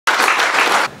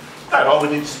that, all we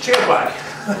need is a chair back.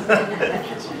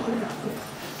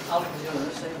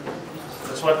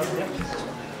 This one?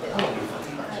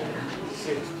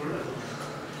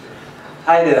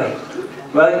 Hi there.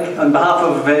 Well, on behalf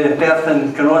of Perth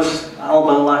and Alba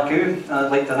and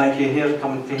I'd like to thank you here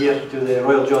coming here to the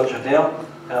Royal George Hotel,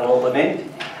 our old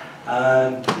event.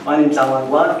 My name's Alan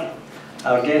Black.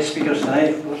 Our guest speakers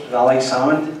tonight are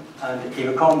Salmond and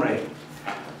Comrie.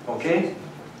 Okay?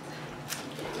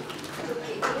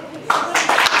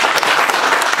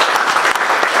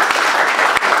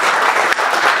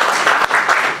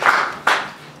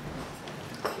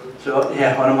 So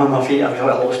yeah, when I'm on my feet I've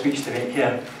got a little speech to make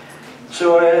here.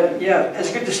 So yeah,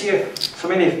 it's good to see so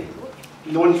many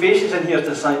known faces in here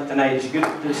tonight. It's good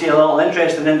to see a little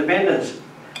interest in independence.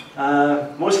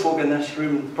 Most folk in this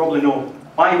room probably know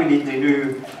why we need to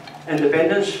do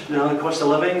independence, you know, the cost of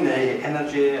living, the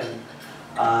energy and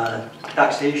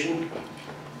taxation.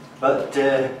 But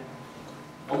a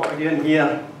lot of you in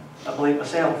here, I believe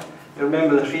myself, you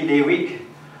remember the 3-day week,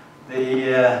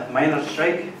 the miners'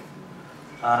 strike,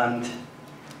 and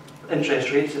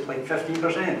interest rates at like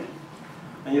 15%.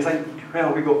 And you think,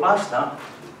 well, we go past that,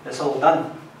 it's all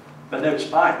done. But now it's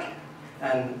back.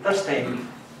 And this time,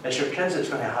 it's your kids that's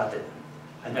going to have it,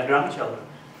 and your grandchildren.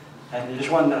 And you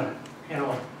just wonder, you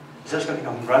know, is this going to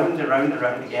come round and round and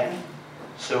round again?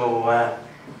 So,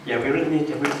 yeah, we really need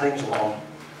to move things along.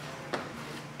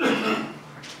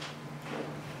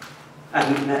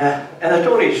 And the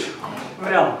Tories,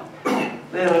 well,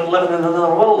 they're living in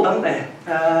another world, aren't they?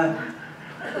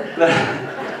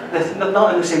 They're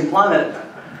not on the same planet.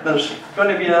 There's going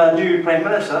to be a new Prime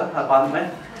Minister, apparently,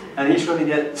 and he's going to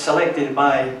get selected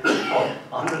by, what,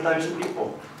 100,000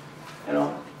 people? You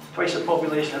know, twice the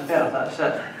population of Perth, that's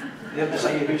it. They're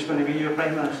deciding who's going to be your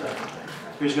Prime Minister,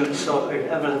 who's going to sort out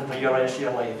everything for your rest of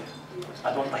your life.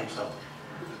 I don't think so.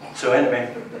 So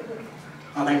anyway,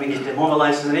 I think we need to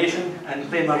mobilise the nation and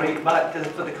claim our right back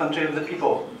for the country of the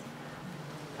people.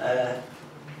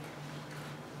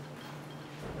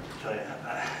 Sorry,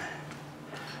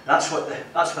 that's for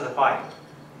the why.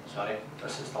 Sorry,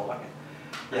 this is still working.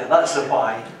 Yeah, that's the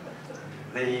why.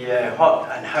 The what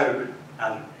and how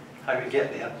we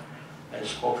get there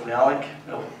is hopefully Alec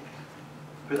will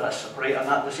put us right on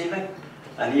that this evening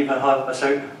and even help us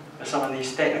out with some of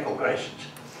these technical questions.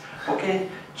 Okay,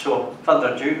 so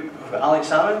further ado, we've got Alex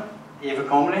Salmond,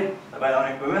 Comrie, the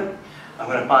bionic woman. I'm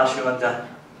going to pass you on to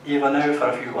Eva now for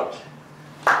a few words.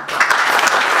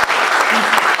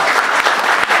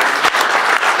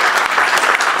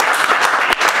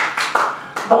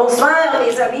 Bonsoir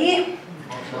les amis,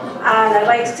 and I'd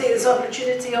like to take this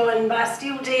opportunity on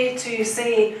Bastille Day to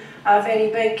say a very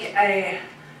big, I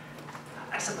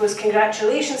suppose,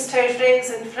 congratulations to our friends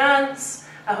in France.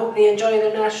 I hope they enjoy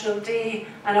their National Day,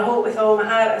 and I hope with all my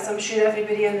heart, as I'm sure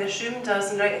everybody in this room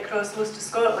does and right across most of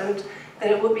Scotland,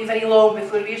 that it won't be very long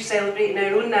before we're celebrating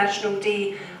our own National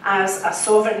Day as a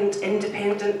sovereign,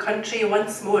 independent country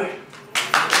once more. In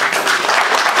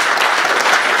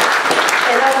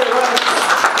other words,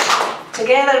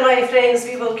 together, my friends,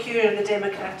 we will cure the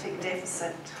democratic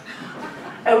deficit.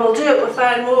 And we'll do it with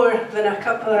far more than a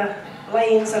couple of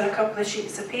lines on a couple of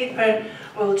sheets of paper.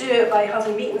 We'll do it by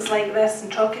having meetings like this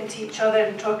and talking to each other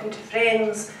and talking to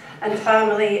friends and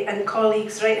family and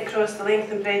colleagues right across the length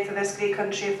and breadth of this great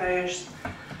country of ours.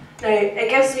 Now, it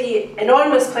gives me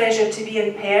enormous pleasure to be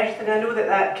in Perth, and I know that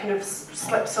that kind of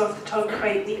slips off the tongue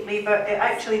quite neatly, but it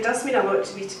actually does mean a lot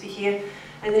to me to be here.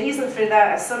 And the reason for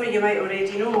that, as some of you might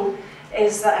already know,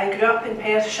 is that I grew up in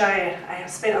Perthshire. I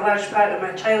spent a large part of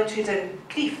my childhood in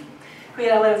Crieff,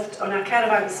 where I lived on a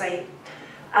caravan site.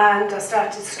 And I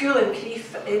started school in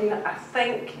Crieff in, I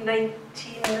think,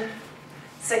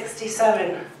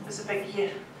 1967. It was a big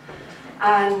year.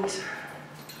 And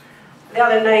the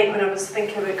other night, when I was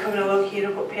thinking about coming along here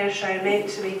and what Perthshire meant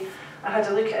to me, I had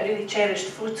a look at a really cherished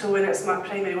photo, and it's my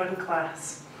primary 1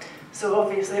 class. So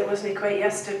obviously it wasn't quite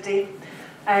yesterday.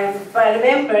 But I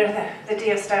remember the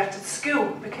day I started school,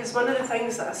 because one of the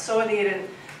things that I saw there in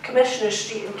Commissioner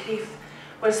Street in Crieff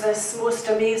was this most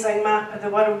amazing map of the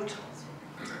world.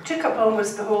 It took up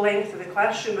almost the whole length of the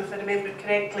classroom, if I remember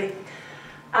correctly.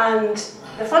 And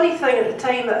the funny thing at the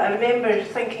time that I remember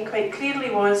thinking quite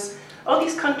clearly was, all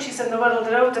these countries in the world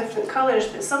are all different colours,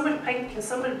 but some were pink and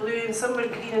some were blue and some were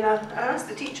green, and I asked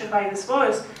the teacher why this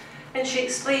was. And she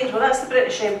explained, well, that's the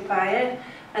British Empire,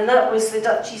 and that was the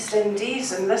Dutch East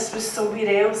Indies, and this was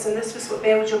somewhere else, and this was what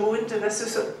Belgium owned, and this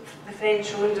was what the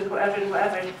French owned, and whatever and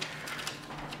whatever.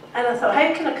 And I thought,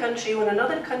 how can a country own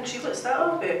another country? What's that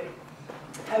all about?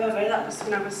 However, that was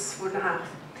when I was 4.5.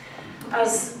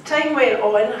 As time went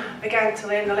on, I began to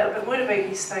learn a little bit more about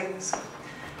these things.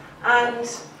 And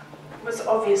was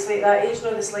obviously at that age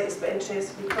not the slightest bit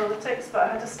interested in politics, but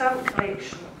I had a stamp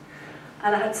collection.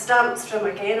 And I had stamps from,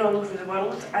 again, all over the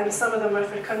world, and some of them were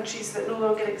for countries that no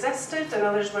longer existed, and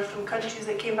others were from countries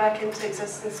that came back into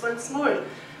existence once more,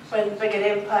 when bigger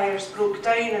empires broke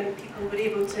down and people were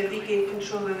able to regain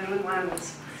control of their own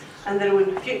lands, and their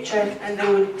own future, and their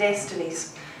own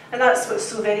destinies. And that's what's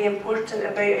so very important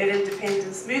about our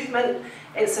independence movement.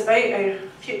 It's about our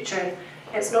future.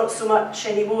 It's not so much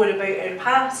anymore about our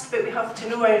past, but we have to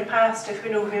know our past if we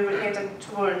know where we're heading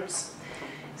towards.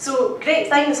 So great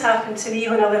things happened to me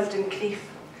when I lived in Crieff.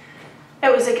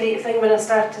 It was a great thing when I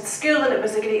started school, and it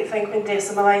was a great thing when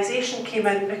decimalisation came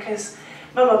in, because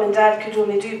my mum and dad could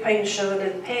only do pounds, shilling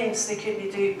and pence. They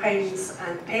couldn't do pounds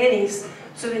and pennies,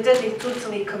 so they didn't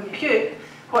totally compute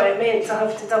what it meant to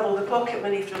have to double the pocket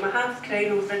money from a half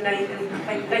crown overnight in,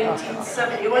 I think,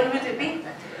 1971 would it be?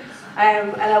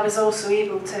 And I was also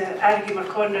able to argue my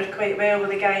corner quite well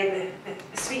with a guy in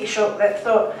the sweet shop that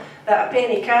thought that a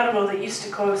penny caramel that used to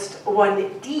cost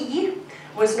 1D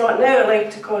was not now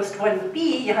allowed to cost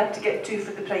 1B, you had to get 2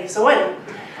 for the price of 1.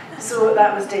 So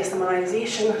that was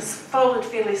decimalisation, followed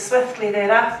fairly swiftly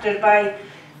thereafter by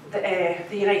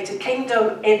the United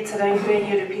Kingdom entering the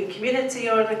European Community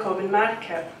or the Common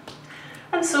Market.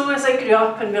 And so as I grew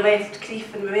up and we left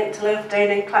Crieff and we went to live down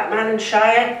in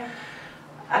Clackmannanshire,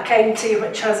 a county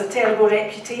which has a terrible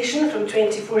reputation from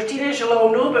 2014, as you'll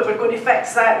all know, but we're going to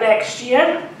fix that next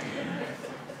year.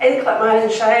 In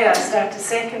Clackmannanshire, I started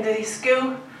secondary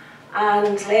school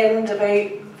and learned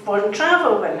about foreign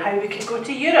travel and how we could go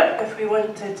to Europe if we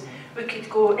wanted. We could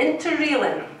go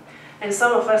interrailing, and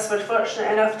some of us were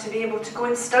fortunate enough to be able to go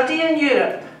and study in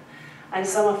Europe, and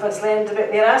some of us learned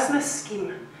about the Erasmus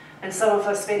scheme, and some of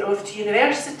us went off to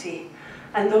university.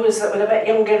 And those that were a bit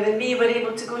younger than me were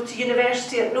able to go to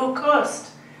university at no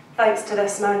cost, thanks to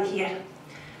this man here.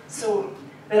 So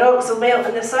the rocks will melt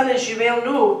in the sun, as you well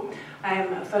know,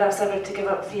 for us ever to give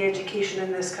up free education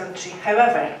in this country.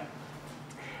 However,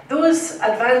 those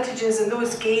advantages and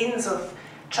those gains of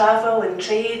travel and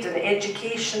trade and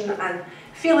education and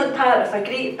feeling part of a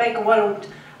great big world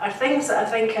are things that I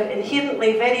think are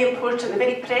inherently very important and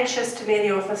very precious to many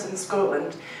of us in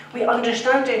Scotland. We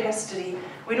understand our history.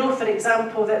 We know, for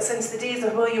example, that since the days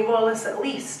of William Wallace at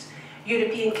least,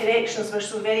 European connections were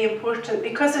so very important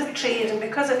because of trade and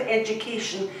because of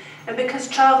education and because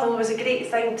travel was a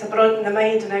great thing to broaden the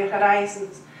mind and our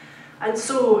horizons. And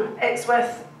so it's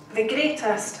with the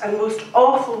greatest and most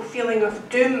awful feeling of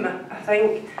doom, I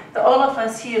think, that all of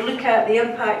us here look at the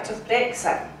impact of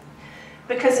Brexit.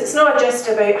 Because it's not just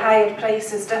about higher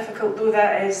prices, difficult though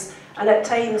that is, and at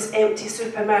times empty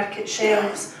supermarket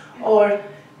shelves or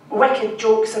wicked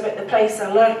jokes about the price of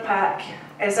a Lurpak,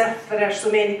 as if there are so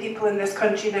many people in this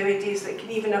country nowadays that can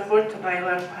even afford to buy a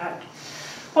Lurpak.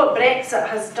 What Brexit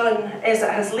has done is it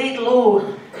has laid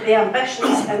low the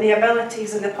ambitions and the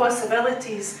abilities and the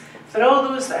possibilities for all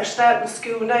those that are starting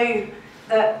school now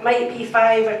that might be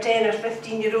 5 or 10 or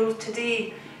 15-year-olds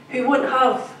today who won't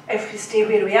have, if we stay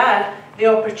where we are, the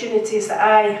opportunities that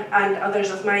I and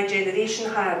others of my generation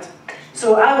had.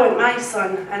 So I want my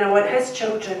son and I want his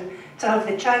children to have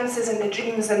the chances and the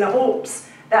dreams and the hopes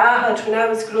that I had when I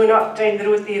was growing up down the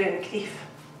road there in Crieff.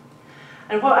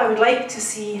 And what I would like to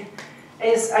see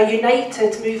is a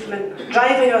united movement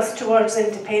driving us towards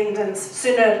independence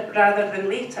sooner rather than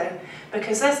later,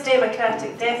 because this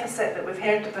democratic deficit that we've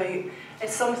heard about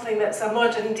is something that's a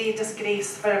modern day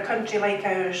disgrace for a country like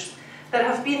ours. There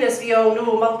have been, as we all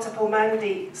know, multiple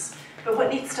mandates, but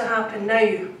what needs to happen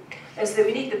now is that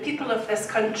we need the people of this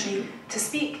country to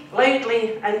speak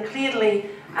loudly and clearly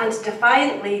and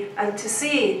defiantly and to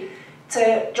say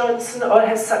to Johnson or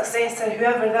his successor,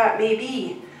 whoever that may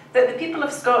be, that the people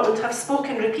of Scotland have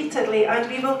spoken repeatedly and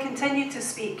we will continue to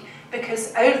speak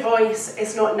because our voice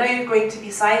is not now going to be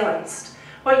silenced.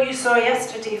 What you saw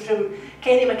yesterday from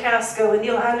Kenny McCaskill and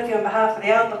Neil Hanrahan on behalf of the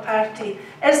Alba party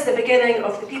is the beginning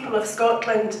of the people of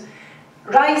Scotland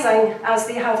rising as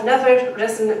they have never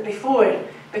risen before,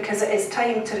 because it is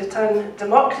time to return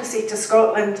democracy to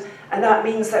Scotland, and that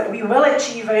means that we will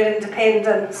achieve our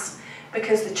independence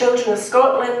because the children of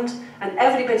Scotland and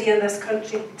everybody in this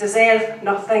country deserve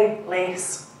nothing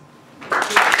less.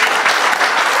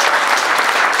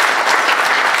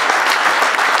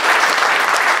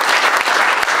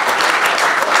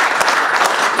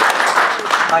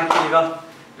 Thank you, Eva.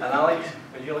 And Alex,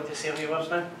 would you like to say a few words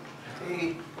now?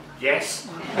 Yes.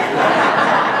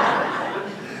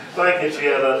 Thank you,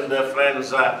 Chair and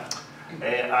friends.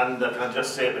 And if I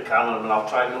just say at the cameraman, I'll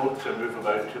try not to move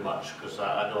about too much because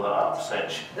I know that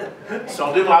upsets you. So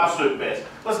I'll do my absolute best.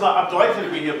 Listen, I'm delighted to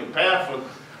be here in Perth and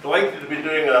delighted to be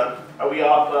doing a a wee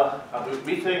Alba about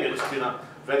meeting. It's been a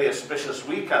very auspicious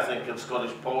week, I think, in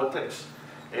Scottish politics.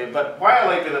 But why I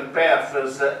like it in Perth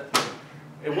is that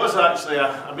it was actually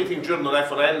a meeting during the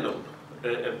referendum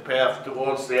in Perth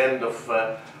towards the end of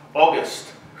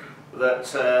August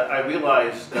that I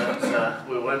realised that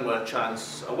we were in with a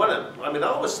chance of winning. I mean, I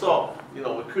always thought, you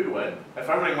know, we could win if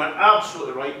everything went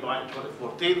absolutely right back in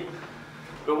 2014.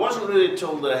 But it wasn't really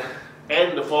until the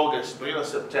end of August, beginning of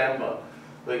September,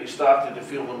 that you started to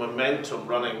feel the momentum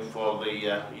running for the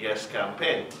Yes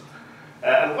campaign.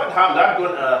 And what happened, I'd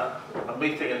gone to a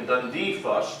meeting in Dundee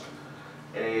first.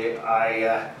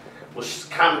 I was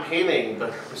campaigning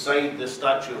beside the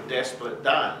statue of Desperate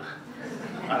Dan,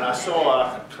 and I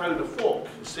saw a crowd of folk,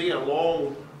 you see, a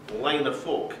long line of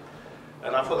folk.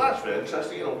 And I thought, that's very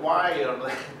interesting, you know, why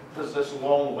there's this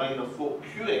long line of folk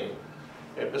queuing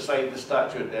beside the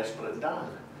statue of Desperate Dan?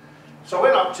 So I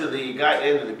went up to the guy at the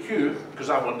end of the queue,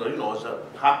 because I wondered, you know, is it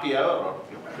happy hour or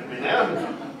could be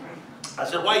there? I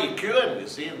said, why are you queuing, you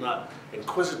see, in that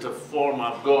inquisitive form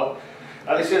I've got.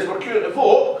 And he says, we're queuing to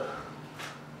vote.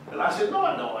 And I said,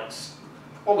 no, it's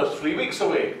almost 3 weeks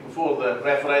away before the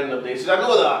referendum day. He says, I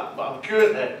know that, but I'm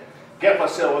queuing to get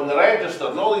myself on the register.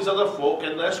 And all these other folk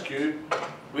in this queue,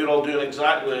 we're all doing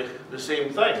exactly the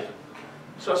same thing.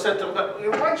 So I said to him, but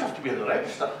why do you have to be in the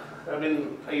register? I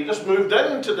mean, you just moved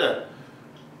into the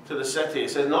city. He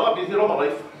said, no, I've been here all my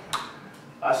life.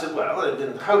 I said, well,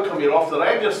 then how come you're off the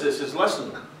register? He says,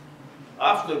 listen,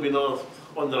 I've not been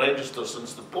on the register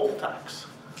since the poll tax.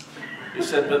 He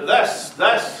said, but this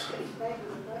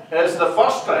is the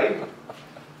first time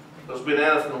there's been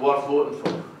anything worth voting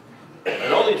for.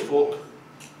 And all these folk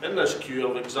in this queue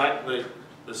have exactly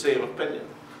the same opinion.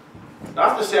 I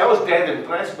have to say, I was dead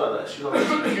impressed by this. You know,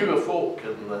 this queue of folk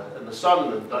in the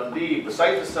sun in Dundee,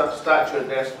 beside the statue of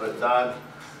Desperate Dan,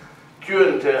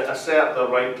 queuing to assert their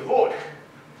right to vote.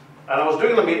 And I was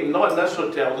doing the meeting, not in this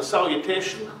hotel, the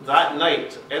Salutation, that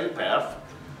night in Perth,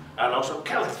 and I was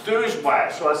kind of enthused by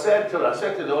it. So I said to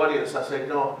the audience, I said,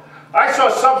 no, I saw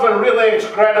something really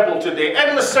incredible today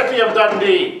in the city of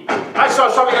Dundee. I saw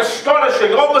something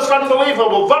astonishing, almost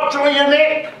unbelievable, virtually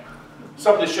unique.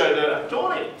 Somebody shouted out, a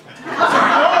Tory.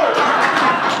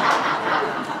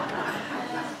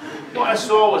 What I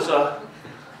saw was a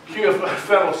queue of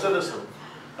fellow citizens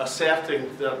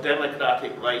asserting their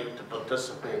democratic right to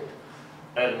participate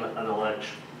in an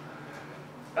election.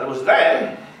 And it was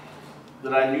then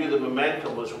that I knew the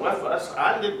momentum was with us,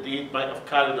 and indeed might have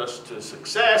carried us to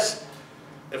success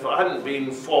if it hadn't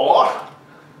been for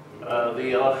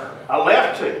the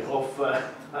alerting of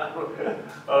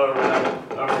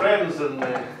our friends in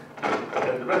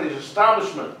the British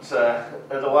establishment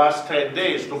in the last 10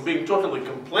 days from being totally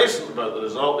complacent about the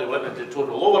result. They went into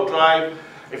total overdrive.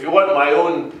 If you want my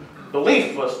own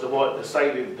belief as to what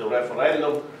decided the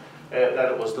referendum,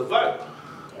 that it was the vote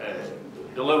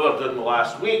delivered in the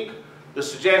last week. The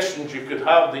suggestions you could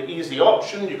have the easy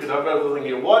option, you could have everything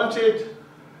you wanted.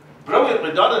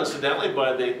 Brilliantly done, incidentally,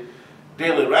 by the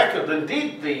Daily Record.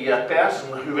 Indeed, the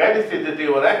person who edited the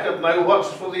Daily Record now works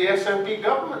for the SNP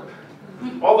government.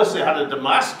 Obviously had a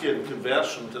Damascus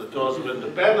conversion to the cause of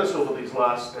independence over these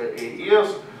last 8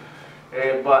 years,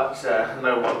 but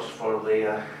now works for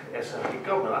the SNP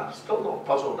government. I'm still not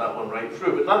puzzled that one right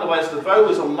through, but nonetheless, the vow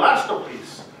is a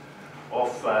masterpiece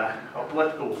of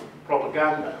political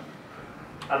propaganda.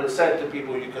 And it said to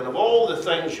people, you can have all the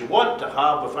things you want to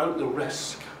have without the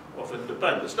risk of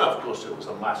independence. Now, of course, it was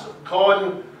a massive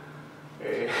con.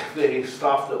 The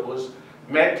stuff that was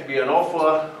meant to be an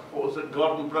offer, what was it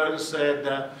Gordon Brown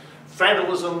said,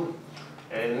 federalism,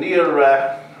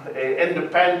 near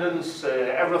independence,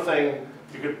 everything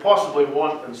you could possibly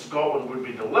want in Scotland would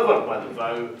be delivered by the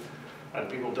vow, and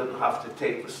people didn't have to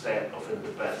take the step of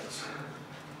independence.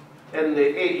 In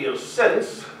the 8 years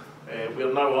since,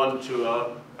 we're now on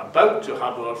to about to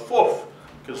have our fourth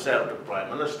Conservative Prime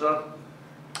Minister.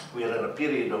 We are in a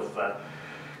period of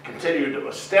continued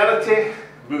austerity,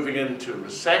 moving into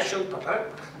recession,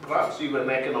 perhaps even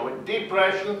economic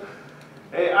depression,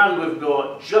 and we've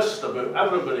got just about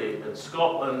everybody in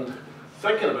Scotland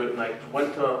thinking about next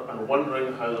winter and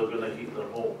wondering how they're going to heat their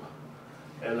home.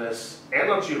 In this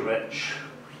energy-rich,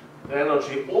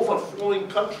 energy overflowing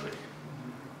country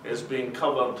is being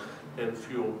covered in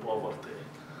fuel poverty.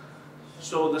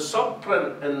 So the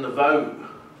subprint in the vow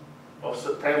of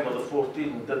September the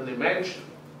 14th didn't mention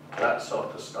that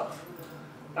sort of stuff.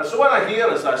 And so when I hear,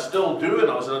 as I still do, and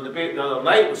I was in a debate the other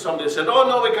night with somebody who said, oh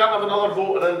no, we can't have another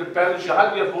vote on independence, you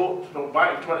had your vote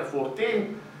back in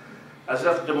 2014, as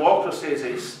if democracy is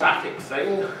a static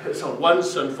thing, it's a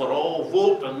once and for all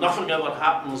vote and nothing ever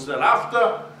happens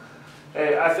thereafter.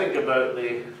 I think about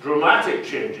the dramatic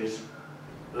changes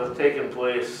that have taken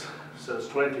place since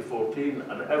 2014,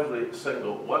 and every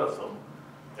single one of them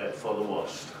for the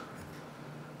worst.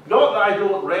 Not that I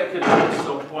don't recognise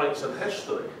some points in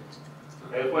history.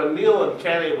 When Neil and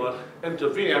Kenny were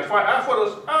intervening, in fact, I thought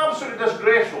it was absolutely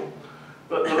disgraceful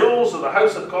that the rules of the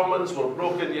House of Commons were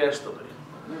broken yesterday.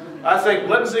 I think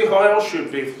Lindsay Hoyle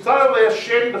should be thoroughly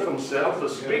ashamed of himself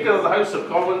as Speaker of the House of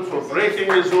Commons for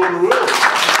breaking his own rules.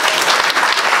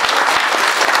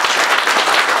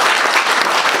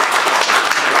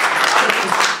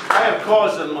 I have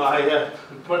cause in my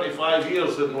 25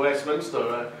 years in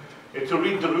Westminster to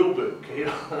read the rule book. You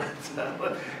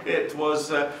know? It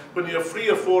was, when you have 3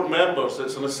 or 4 members,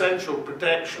 it's an essential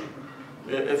protection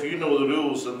if you know the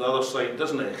rules and the other side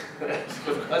doesn't it.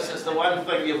 Because it's the one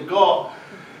thing you've got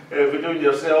between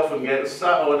yourself and getting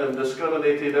sat on and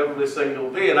discriminated every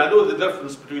single day. And I know the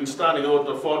difference between Standing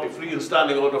Order 43 and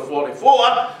Standing Order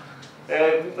 44,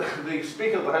 the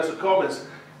Speaker of the House of Commons,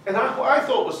 and what I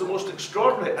thought was the most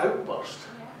extraordinary outburst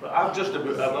that I've just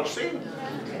about ever seen.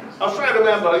 I was trying to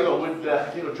remember,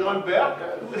 would John Burke,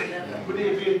 would he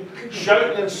have been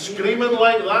shouting and screaming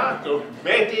like that? Or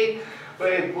Betty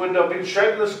would have been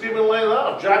shouting and screaming like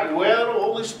that? Or Jackie Weather,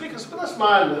 all these speakers. But this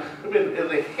man, I mean,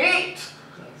 the hate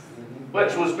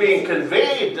which was being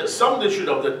conveyed that somebody should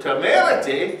have the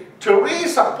temerity to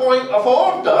raise a point of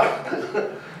order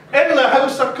in the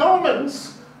House of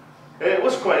Commons. It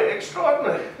was quite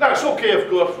extraordinary. Now, it's okay, of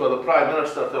course, for the Prime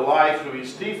Minister to lie through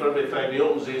his teeth every time he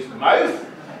opens his mouth.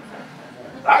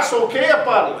 That's okay,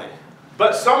 apparently.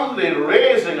 But somebody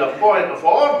raising a point of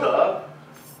order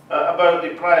about the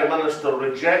Prime Minister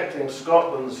rejecting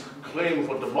Scotland's claim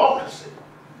for democracy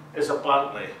is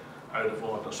apparently out of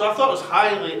order. So I thought it was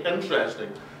highly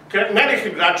interesting. Many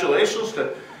congratulations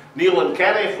to Neil and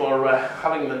Kenny for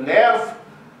having the nerve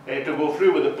to go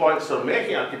through with the points they're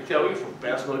making. I can tell you from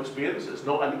personal experience, it's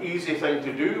not an easy thing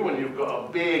to do when you've got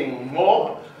a baying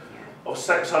mob of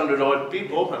 600 odd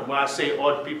people, and when I say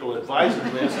odd people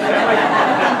advisedly, it's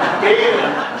baying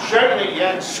and shouting at you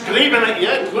and screaming at you,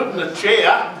 including the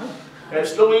chair.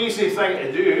 It's no easy thing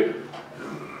to do,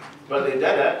 but they did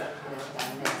it,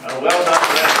 and well done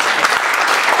to them.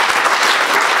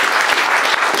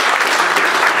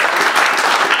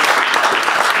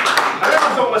 I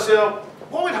never thought to myself,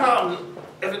 what would happen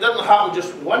if it didn't happen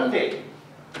just one day,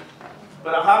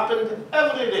 but it happened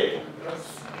every day?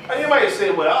 And you might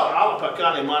say, well, Alba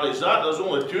can't manage that, there's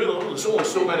only 2 of them, there's only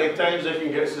so many times they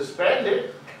can get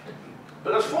suspended.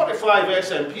 But there's 45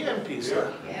 SNP MPs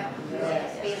there.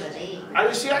 And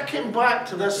you see, I came back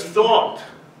to this thought,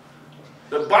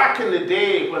 that back in the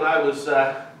day when I was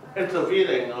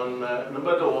intervening on, in the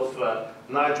middle of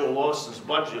Nigel Lawson's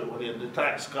budget, when he had the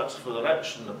tax cuts for the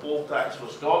rich and the poll tax for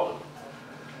Scotland,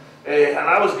 and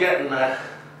I was getting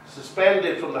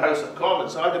suspended from the House of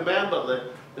Commons. I remember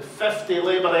the 50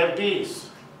 Labour MPs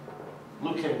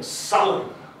looking sullen,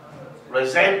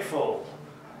 resentful,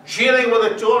 cheering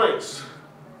with the Tories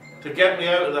to get me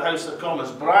out of the House of Commons.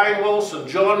 Brian Wilson,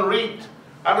 John Reid,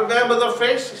 I remember their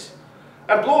faces.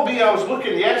 And blow me, I was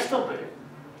looking yesterday,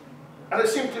 and it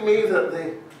seemed to me that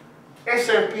the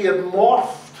SNP had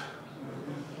morphed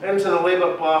into the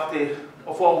Labour Party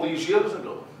of all these years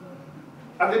ago.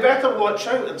 And they better watch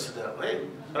out, incidentally.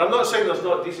 And I'm not saying there's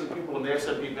not decent people on the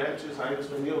SNP benches. I was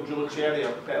with Neil Joe Cherry,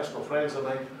 are personal friends of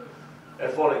mine,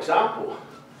 for example.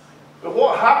 But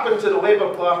what happened to the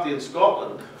Labour Party in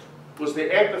Scotland was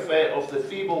the epithet of the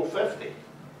feeble 50.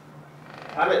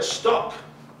 And it stuck.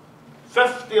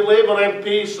 50 Labour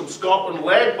MPs from Scotland,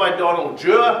 led by Donald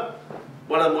Dewar,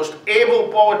 one of the most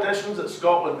able politicians that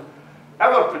Scotland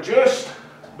ever produced,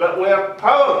 but were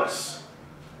powerless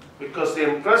because they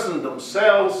imprisoned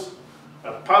themselves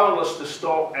and powerless to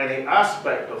stop any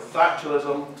aspect of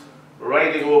Thatcherism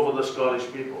riding over the Scottish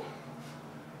people.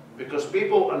 Because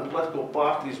people and political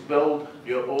parties build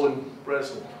your own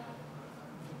prison.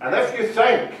 And if you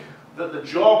think that the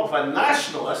job of a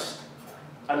nationalist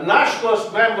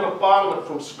member of Parliament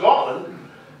from Scotland,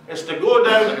 is to go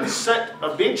down and sit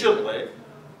obediently,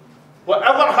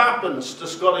 whatever happens to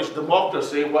Scottish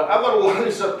democracy, whatever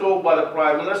lies are told by the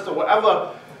Prime Minister,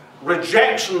 whatever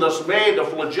rejection that's made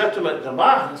of legitimate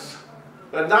demands,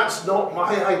 then that's not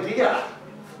my idea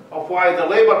of why the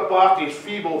Labour Party's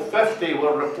feeble 50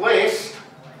 were replaced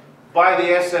by the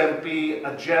SNP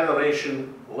a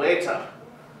generation later.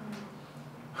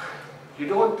 You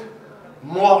don't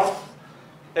morph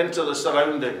into the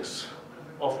surroundings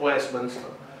of Westminster.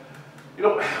 You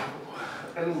know,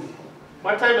 in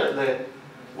my time at the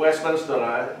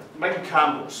Westminster, Ming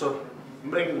Campbell, so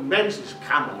Menzies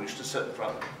Campbell used to sit in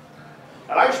front of me.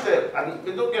 And I used to, and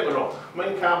don't get me wrong,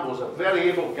 Ming Campbell was a very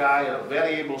able guy, a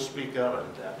very able speaker,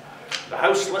 and The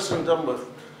House listened to him with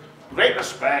great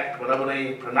respect whenever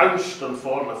he pronounced on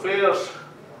foreign affairs.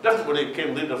 Different when he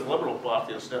became leader of the Liberal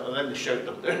Party and then they shouted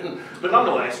him down. But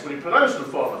nonetheless, when he pronounced on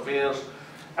foreign affairs,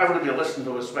 everybody listened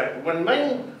to respect. When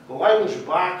mine lounged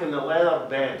back in the leather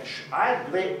bench, I had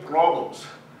great problems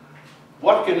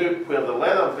working out where the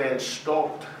leather bench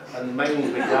stopped and mine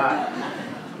began.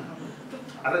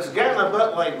 And it's getting a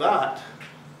bit like that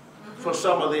for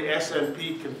some of the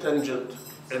SNP contingent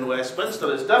in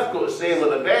Westminster. It's difficult to say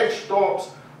where the bench stops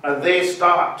and they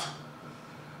start.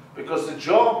 Because the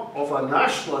job of a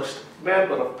nationalist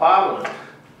member of Parliament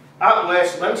at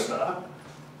Westminster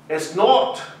is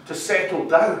not to settle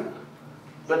down,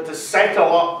 but to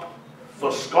settle up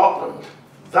for Scotland.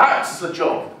 That's the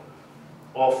job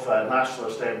of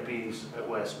nationalist MPs at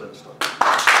Westminster.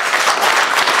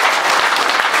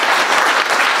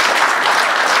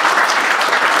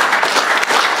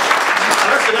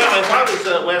 If I was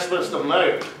at Westminster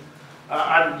now,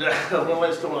 and well,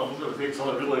 let's talk, I'm going to take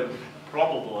something really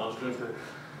probable. I was going to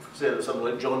say that something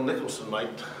like John Nicholson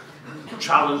might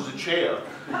challenge the chair.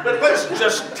 But let's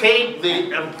just take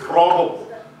the improbable.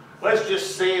 Let's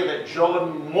just say that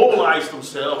John mobilised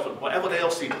himself and whatever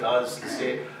else he does to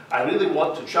say, I really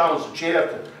want to challenge the chair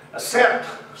to assert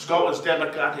Scotland's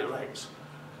democratic rights.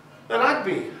 Then I'd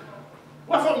be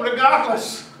with him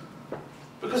regardless.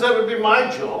 Because it would be my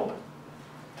job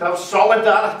to have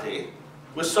solidarity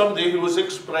with somebody who was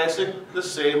expressing the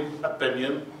same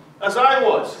opinion as I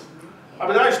was. I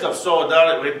mean, I used to have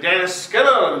solidarity with Dennis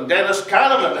Skinner and Dennis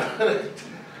Kahneman.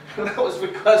 And that was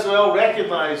because we all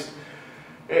recognised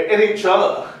in each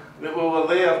other that we were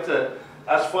there to,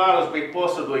 as far as we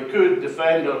possibly could,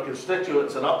 defend our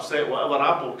constituents and upset whatever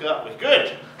apple cart we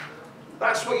could.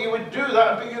 That's what you would do.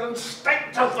 That would be your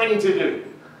instinctive thing to do.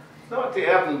 Not to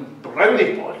earn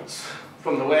brownie points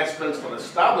from the Westminster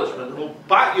establishment who'll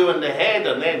bat you in the head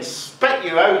and then spit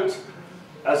you out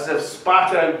as they've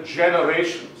spat out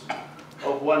generations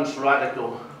of once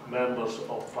radical members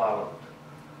of Parliament.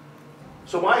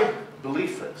 So my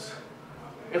belief is,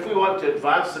 if we want to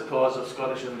advance the cause of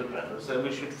Scottish independence, then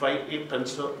we should fight a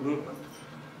pincer movement.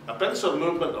 A pincer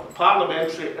movement of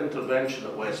parliamentary intervention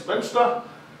at Westminster.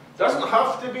 Doesn't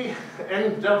have to be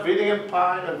intervening in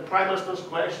Prime Minister's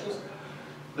questions.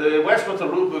 The Westminster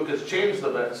Rulebook has changed a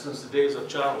bit since the days of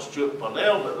Charles Stewart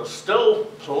Parnell, but there's still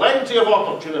plenty of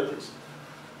opportunities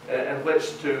in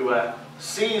which to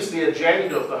seize the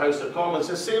agenda of the House of Commons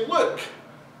and say, look,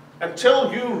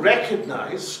 until you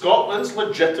recognise Scotland's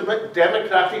legitimate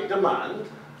democratic demand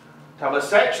to have a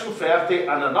Section 30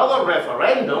 and another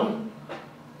referendum,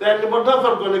 then we're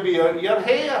never going to be out your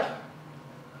hair.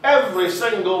 Every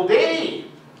single day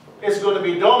is going to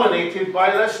be dominated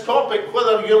by this topic,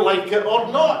 whether you like it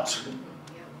or not.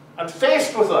 And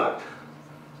faced with that,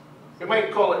 you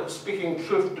might call it speaking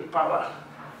truth to power.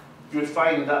 You would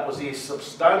find that was a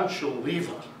substantial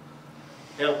lever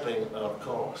helping our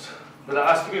cause. But it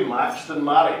has to be matched and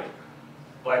married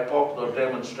by popular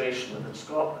demonstration in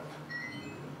Scotland.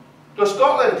 So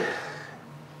Scotland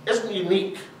isn't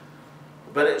unique,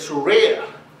 but it's rare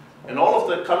in all of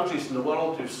the countries in the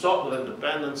world who've sought their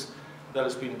independence that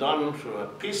it's been done through a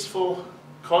peaceful,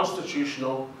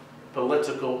 constitutional,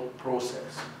 political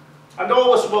process. And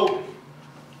always will be,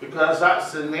 because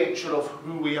that's the nature of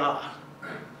who we are.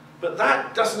 But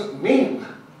that doesn't mean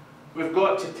we've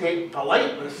got to take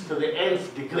politeness to the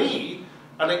nth degree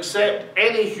and accept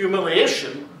any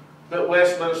humiliation that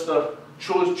Westminster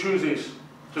chooses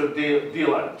to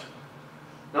deal out.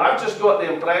 Now, I've just got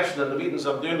the impression in the meetings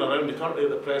I'm doing around the country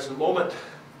at the present moment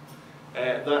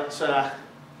that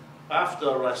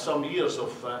after some years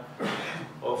of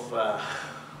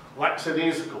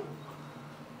lackadaisical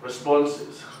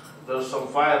responses, there's some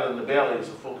fire in the bellies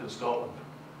of folk in Scotland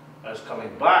that's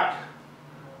coming back.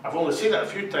 I've only seen it a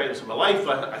few times in my life.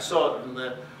 I saw it in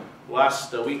the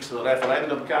last weeks of the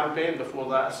referendum campaign. Before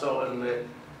that, I saw it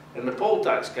in the poll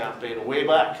tax campaign way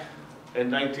back in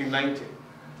 1990.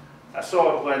 I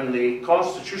saw it when the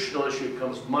constitutional issue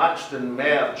comes matched and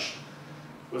merged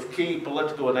with key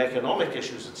political and economic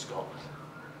issues in Scotland.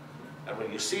 And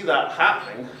when you see that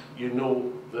happening, you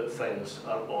know that things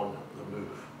are on the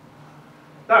move.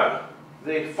 Now,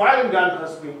 the firing gun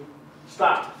has been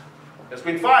started. It's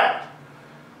been fired.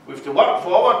 We have to work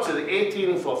forward to the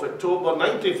 18th of October,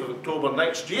 19th of October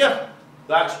next year.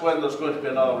 That's when there's going to be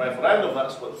another referendum.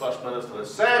 That's what the First Minister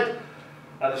has said.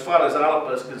 And as far as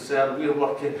Alba is concerned, we're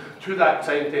working to that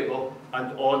timetable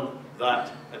and on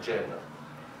that agenda.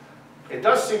 It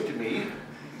does seem to me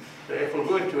that if we're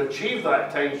going to achieve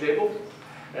that timetable,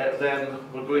 then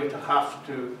we're going to have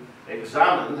to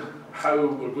examine how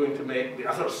we're going to make the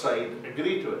other side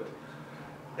agree to it.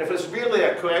 if it's really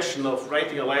a question of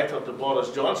writing a letter to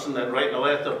Boris Johnson, then writing a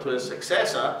letter to his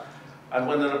successor, and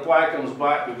when the reply comes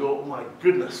back we go, oh my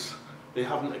goodness, they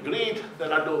haven't agreed,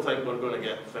 then I don't think we're going to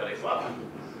get very far.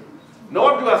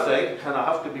 Nor do I think, and I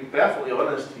have to be perfectly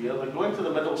honest here, that going to the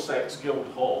Middlesex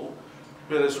Guildhall,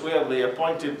 where it's where the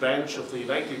appointed bench of the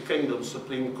United Kingdom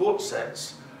Supreme Court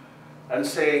sits, and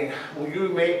saying, will you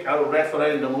make our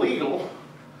referendum legal?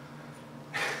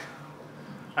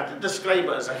 I did describe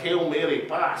it as a Hail Mary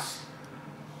pass.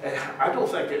 I don't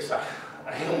think it's a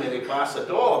Hail Mary pass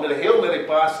at all. I mean, a Hail Mary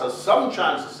pass has some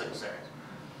chance of success.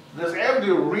 Does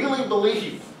anybody really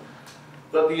believe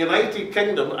that the United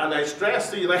Kingdom, and I stress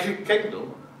the United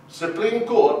Kingdom, Supreme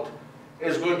Court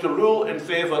is going to rule in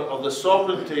favour of the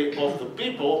sovereignty of the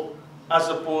people as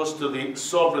opposed to the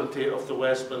sovereignty of the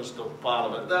Westminster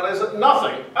Parliament? There is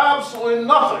nothing, absolutely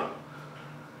nothing,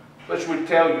 which would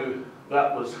tell you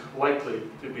that was likely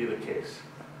to be the case.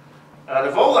 And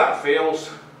if all that fails,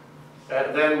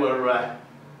 then we're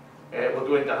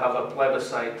going to have a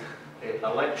plebiscite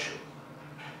election.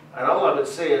 And all I would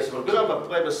say is, if we're going to have a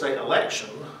plebiscite election,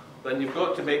 then you've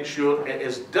got to make sure it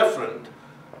is different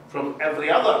from every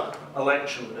other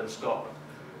election in Scotland.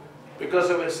 Because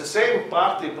if it's the same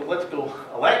party political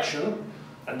election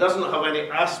and doesn't have any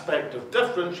aspect of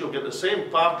difference, you'll get the same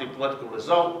party political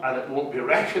result and it won't be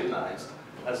recognised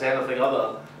as anything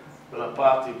other than a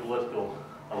party political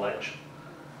election.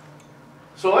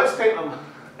 So let's take them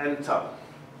in turn.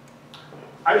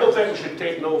 I don't think we should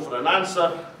take no for an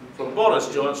answer from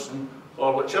Boris Johnson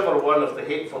or whichever one of the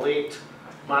hateful eight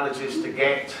manages to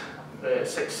get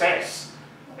success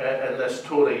in this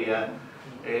Tory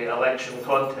election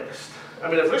contest. I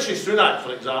mean, if Rishi Sunak,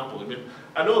 for example, I mean,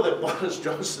 I know that Boris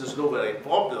Johnson is not very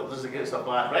popular, this gets a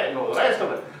bad rep and all the rest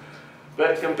of it,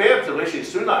 but compared to Rishi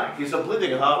Sunak, he's a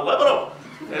bleeding heart liberal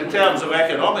in terms of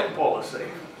economic policy.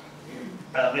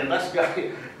 I mean, this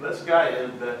guy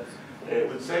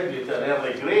would send you to an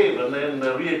early grave and then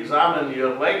re-examine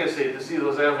your legacy to see if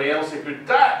there's anything else he could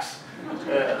tax.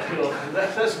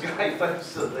 This guy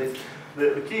thinks that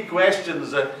the key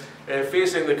questions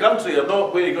facing the country are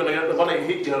not where you're going to get the money to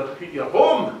heat your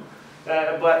home,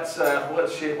 but what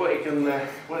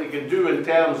he can do in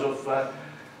terms of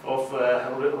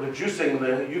reducing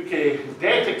the UK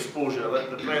debt exposure at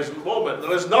the present moment.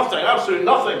 There is nothing, absolutely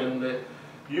nothing in the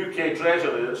UK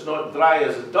Treasury that's not dry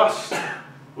as dust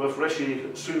with Rishi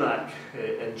Sunak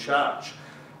in charge.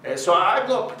 So I'm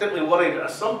not particularly worried,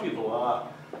 as some people are,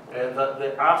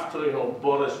 that after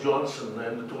Boris Johnson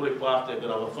and the Tory party are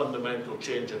going to have a fundamental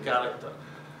change of character.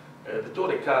 The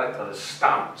Tory character is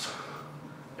stamped,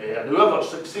 and whoever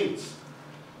succeeds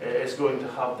is going to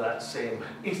have that same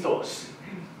ethos,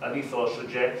 an ethos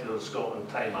rejected in Scotland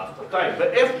time after time.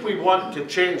 But if we want to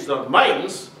change their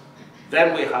minds,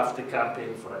 then we have to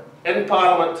campaign for it, in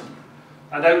Parliament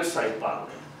and outside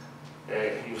Parliament.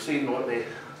 You've seen what the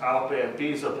Alba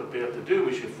MPs are prepared to do.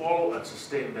 We should follow and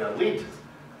sustain their lead.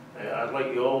 I'd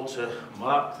like you all to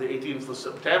mark the 18th of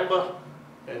September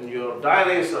in your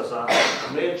diaries as a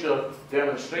major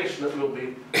demonstration that we'll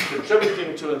be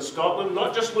contributing to in Scotland,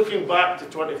 not just looking back to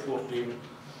 2014,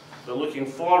 but looking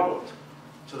forward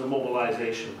to the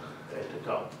mobilisation to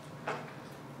come.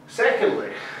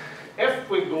 Secondly, if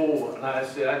we go, and I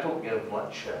say I don't give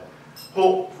much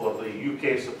hope for the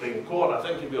UK Supreme Court, I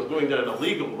think if you're going down a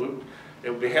legal route, it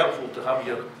would be helpful to have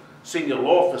your senior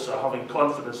law officer having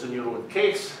confidence in your own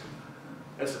case.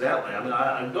 Incidentally, I mean,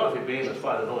 I'm Dorothy Bain, as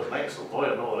far as I know, is an excellent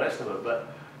lawyer and all the rest of it,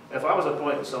 but if I was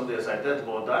appointing somebody as I did,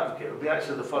 Lord Advocate, it would be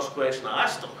actually the first question I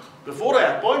asked them. Before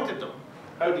I appointed them,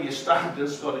 how do you stand in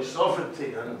Scottish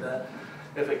sovereignty and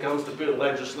if it comes to putting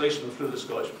legislation through the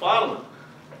Scottish Parliament?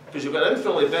 Because you've got an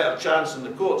infinitely better chance in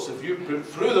the courts if you put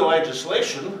through the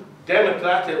legislation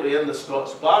democratically in the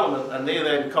Scots Parliament and they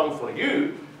then come for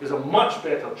you, there's a much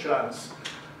better chance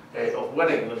of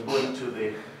winning than going to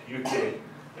the UK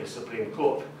Supreme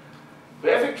Court.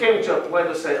 But if it came to a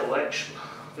plebiscite election,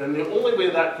 then the only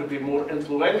way that could be more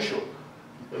influential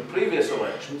than previous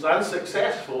elections and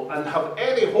successful and have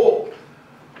any hope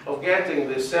of getting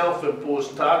the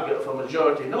self-imposed target of a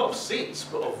majority, not of seats,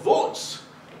 but of votes,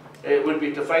 would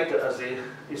be to fight it as a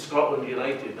Scotland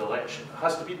United election. It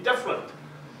has to be different.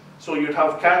 So you'd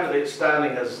have candidates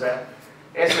standing as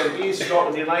SNP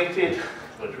Scotland United,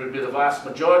 which would be the vast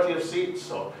majority of seats,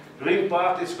 or Green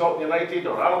Party Scotland United,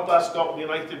 or Alba Scotland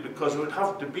United, because it would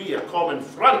have to be a common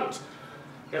front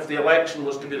if the election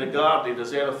was to be regarded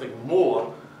as anything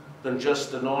more than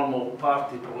just the normal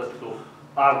party political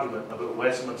argument about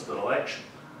Westminster election.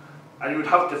 And you would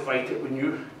have to fight it with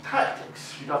new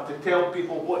tactics. You'd have to tell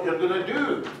people what you're going to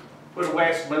do when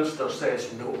Westminster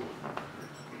says no.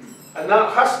 And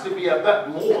that has to be a bit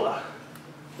more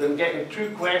than getting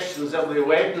 2 questions every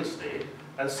Wednesday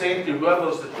and saying to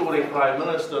whoever's the Tory Prime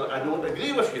Minister, I don't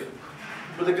agree with you.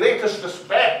 With the greatest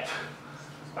respect,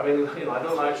 I mean, you know, I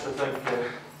don't actually think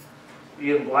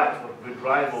Ian Blackford would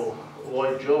rival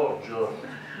Lloyd George or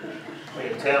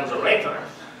in terms of rhetoric.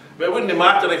 But it wouldn't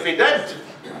matter if he did.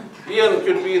 Ian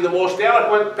could be the most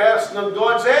eloquent person on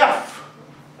God's earth,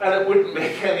 and it wouldn't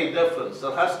make any difference.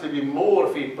 There has to be more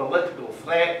of a political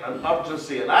threat and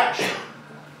urgency and action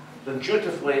than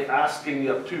dutifully asking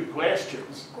your 2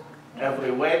 questions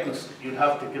every Wednesday. You'd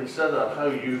have to consider how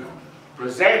you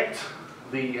present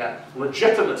the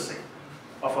legitimacy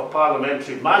of a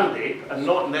parliamentary mandate, and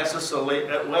not necessarily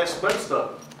at Westminster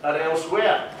or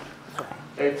elsewhere.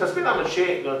 It has been a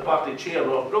mistake. The party chair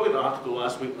wrote a brilliant article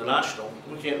last week in the National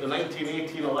looking at the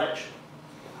 1918 election.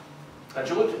 And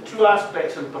she looked at 2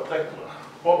 aspects in particular.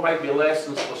 What might be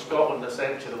lessons for Scotland a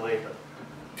century later?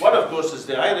 One, of course, is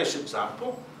the Irish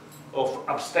example of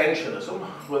abstentionism,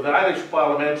 where the Irish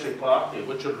Parliamentary Party,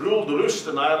 which had ruled the roost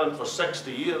in Ireland for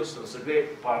 60 years since the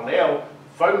great Parnell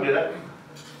founded it,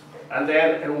 and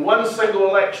then in one single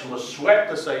election was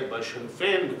swept aside by Sinn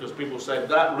Féin because people said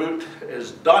that route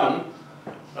is done.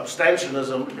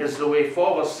 Abstentionism is the way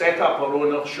forward, set up our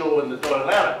own show in the Dáil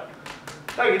Éireann.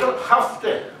 Now, you don't have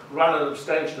to run an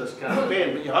abstentionist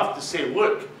campaign, but you have to say,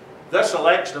 look, this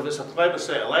election, if it's a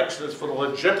plebiscite election, is for the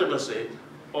legitimacy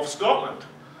of Scotland.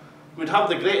 We'd have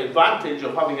the great advantage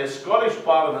of having a Scottish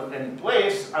Parliament in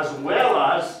place, as well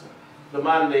as the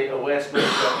mandate of Westminster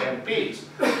MPs.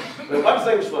 But one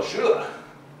thing's for sure,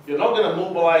 you're not going to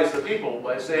mobilise the people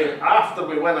by saying, after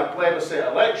we win a plebiscite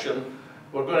election,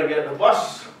 we're going to get the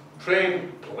bus,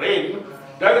 train, plane,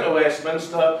 down to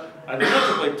Westminster, and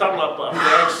dutifully turn up at a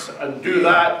press and do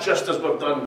that just as we've done